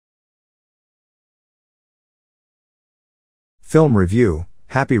Film review,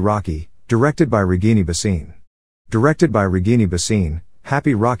 Happy Rakhi, directed by Ragini Bhasin. Directed by Ragini Bhasin,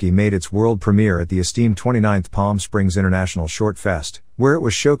 Happy Rakhi made its world premiere at the esteemed 29th Palm Springs International ShortFest, where it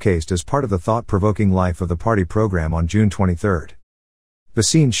was showcased as part of the thought-provoking Life of the Party program on June 23.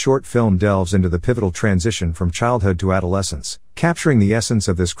 Bhasin's short film delves into the pivotal transition from childhood to adolescence, capturing the essence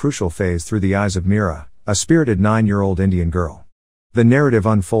of this crucial phase through the eyes of Meera, a spirited 9-year-old Indian girl. The narrative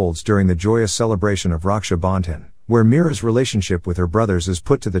unfolds during the joyous celebration of Rakhi Bhasin, where Meera's relationship with her brothers is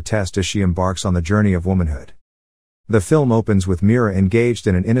put to the test as she embarks on the journey of womanhood. The film opens with Meera engaged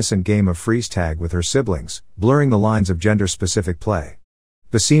in an innocent game of freeze tag with her siblings, blurring the lines of gender-specific play.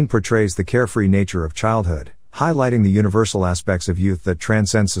 Bhasin portrays the carefree nature of childhood, highlighting the universal aspects of youth that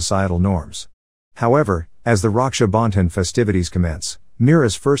transcend societal norms. However, as the Rakhi Bhasin festivities commence,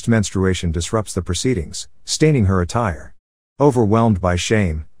 Meera's first menstruation disrupts the proceedings, staining her attire. Overwhelmed by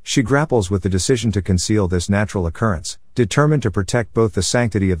shame, she grapples with the decision to conceal this natural occurrence, determined to protect both the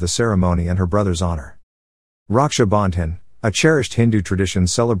sanctity of the ceremony and her brother's honor. Rakhi Bhasin, a cherished Hindu tradition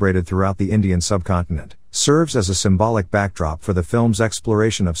celebrated throughout the Indian subcontinent, serves as a symbolic backdrop for the film's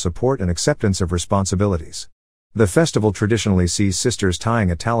exploration of support and acceptance of responsibilities. The festival traditionally sees sisters tying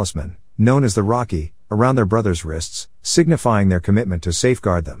a talisman, known as the Rakhi, around their brothers' wrists, signifying their commitment to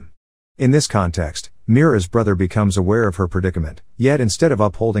safeguard them. In this context, Meera's brother becomes aware of her predicament, yet instead of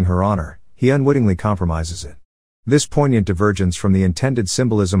upholding her honor, he unwittingly compromises it. This poignant divergence from the intended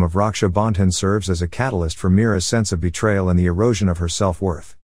symbolism of Rakhi Bhasin serves as a catalyst for Meera's sense of betrayal and the erosion of her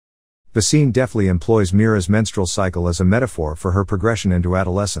self-worth. Bhasin deftly employs Meera's menstrual cycle as a metaphor for her progression into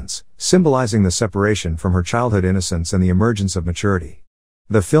adolescence, symbolizing the separation from her childhood innocence and the emergence of maturity.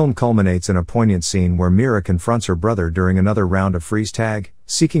 The film culminates in a poignant scene where Meera confronts her brother during another round of freeze tag,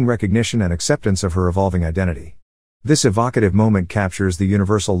 seeking recognition and acceptance of her evolving identity. This evocative moment captures the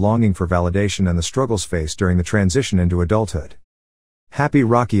universal longing for validation and the struggles faced during the transition into adulthood. Happy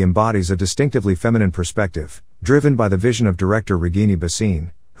Rakhi embodies a distinctively feminine perspective, driven by the vision of director Ragini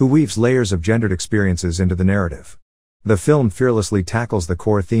Bhasin, who weaves layers of gendered experiences into the narrative. The film fearlessly tackles the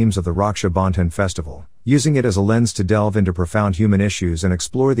core themes of the Rakhi Bhasin festival, using it as a lens to delve into profound human issues and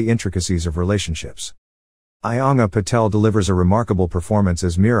explore the intricacies of relationships. Ayanna Patel delivers a remarkable performance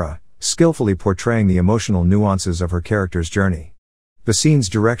as Meera, skillfully portraying the emotional nuances of her character's journey. Bhasin's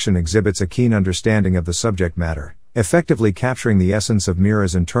direction exhibits a keen understanding of the subject matter, effectively capturing the essence of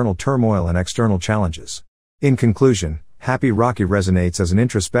Meera's internal turmoil and external challenges. In conclusion, Happy Rakhi resonates as an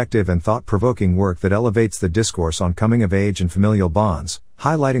introspective and thought-provoking work that elevates the discourse on coming of age and familial bonds,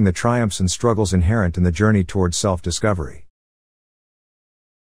 highlighting the triumphs and struggles inherent in the journey towards self-discovery.